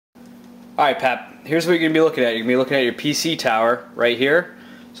Alright, Pap, here's what you're going to be looking at. You're going to be looking at your PC tower right here.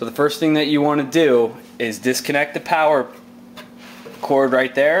 So the first thing that you want to do is disconnect the power cord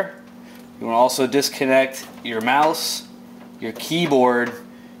right there. You want to also disconnect your mouse, your keyboard.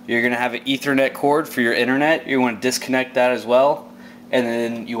 You're going to have an Ethernet cord for your internet. You want to disconnect that as well. And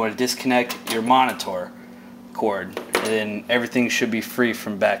then you want to disconnect your monitor cord. And then everything should be free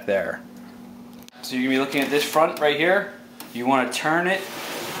from back there. So you're going to be looking at this front right here. You want to turn it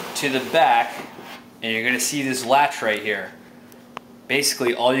to the back and you're going to see this latch right here.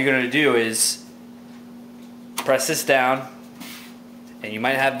 Basically all you're going to do is press this down, and you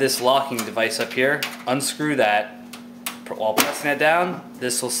might have this locking device up here. Unscrew that. While pressing it down,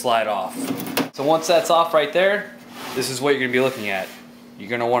 this will slide off. So once that's off right there, this is what you're going to be looking at. You're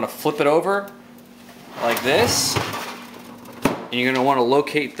going to want to flip it over like this, and you're going to want to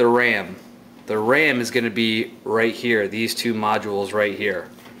locate the RAM. The RAM is going to be right here, these two modules right here.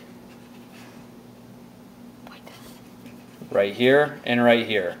 Right here and right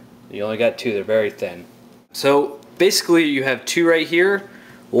here. You only got two, they're very thin. So basically you have two right here.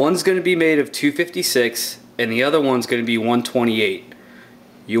 One's going to be made of 256 and the other one's going to be 128.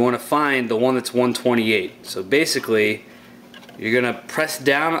 You want to find the one that's 128. So basically you're going to press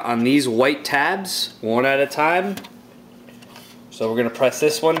down on these white tabs one at a time. So we're going to press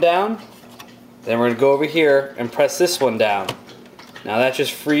this one down, then we're going to go over here and press this one down. Now that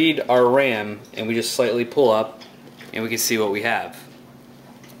just freed our RAM, and we just slightly pull up and we can see what we have.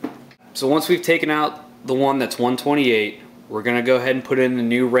 So once we've taken out the one that's 128, we're going to go ahead and put in the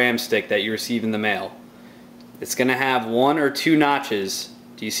new RAM stick that you receive in the mail. It's going to have one or two notches.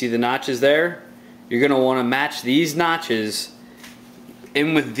 Do you see the notches there? You're going to want to match these notches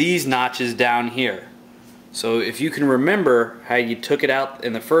in with these notches down here. So if you can remember how you took it out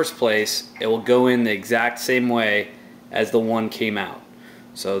in the first place, it will go in the exact same way as the one came out.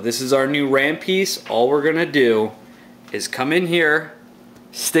 So this is our new RAM piece. All we're going to do is come in here,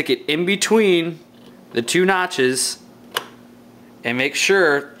 stick it in between the two notches, and make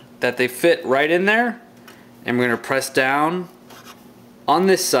sure that they fit right in there. And we're going to press down on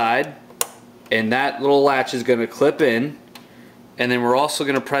this side, and that little latch is going to clip in. And then we're also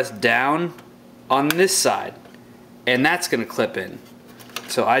going to press down on this side, and that's going to clip in.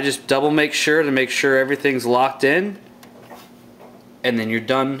 So I just double make sure to make sure everything's locked in, and then you're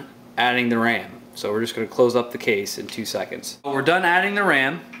done adding the RAM. So we're just going to close up the case in 2 seconds. We're done adding the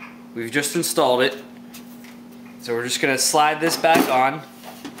RAM. We've just installed it. So we're just going to slide this back on.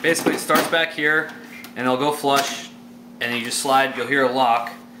 Basically it starts back here and it'll go flush, and then you just slide, you'll hear a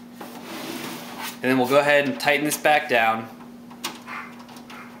lock. And then we'll go ahead and tighten this back down.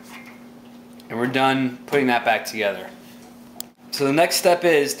 And we're done putting that back together. So the next step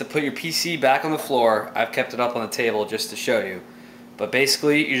is to put your PC back on the floor. I've kept it up on the table just to show you. But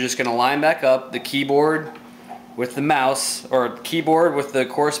basically you're just going to line back up the keyboard with the mouse, or keyboard with the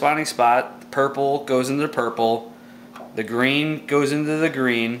corresponding spot. The purple goes into the purple, the green goes into the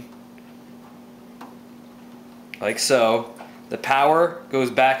green, like so. The power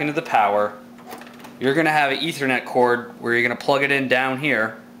goes back into the power. You're going to have an Ethernet cord where you're going to plug it in down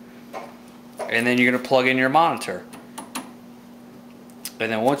here, and then you're going to plug in your monitor.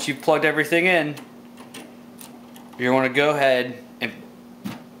 And then once you've plugged everything in, you want to go ahead and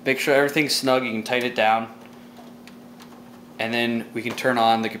make sure everything's snug. You can tighten it down, and then we can turn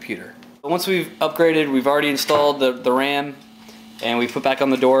on the computer. Once we've upgraded, we've already installed the RAM, and we put back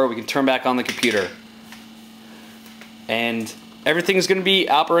on the door, we can turn back on the computer. And everything is going to be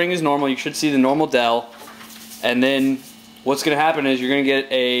operating as normal. You should see the normal Dell. And then what's going to happen is you're going to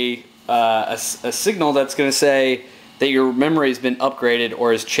get a signal that's going to say that your memory has been upgraded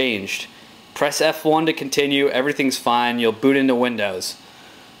or has changed. Press F1 to continue. Everything's fine. You'll boot into Windows.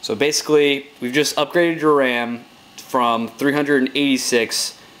 So basically, we've just upgraded your RAM from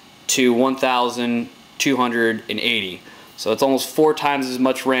 386 to 1280. So it's almost 4 times as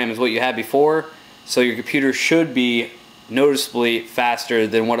much RAM as what you had before. So your computer should be noticeably faster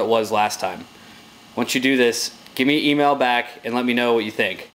than what it was last time. Once you do this, give me an email back and let me know what you think.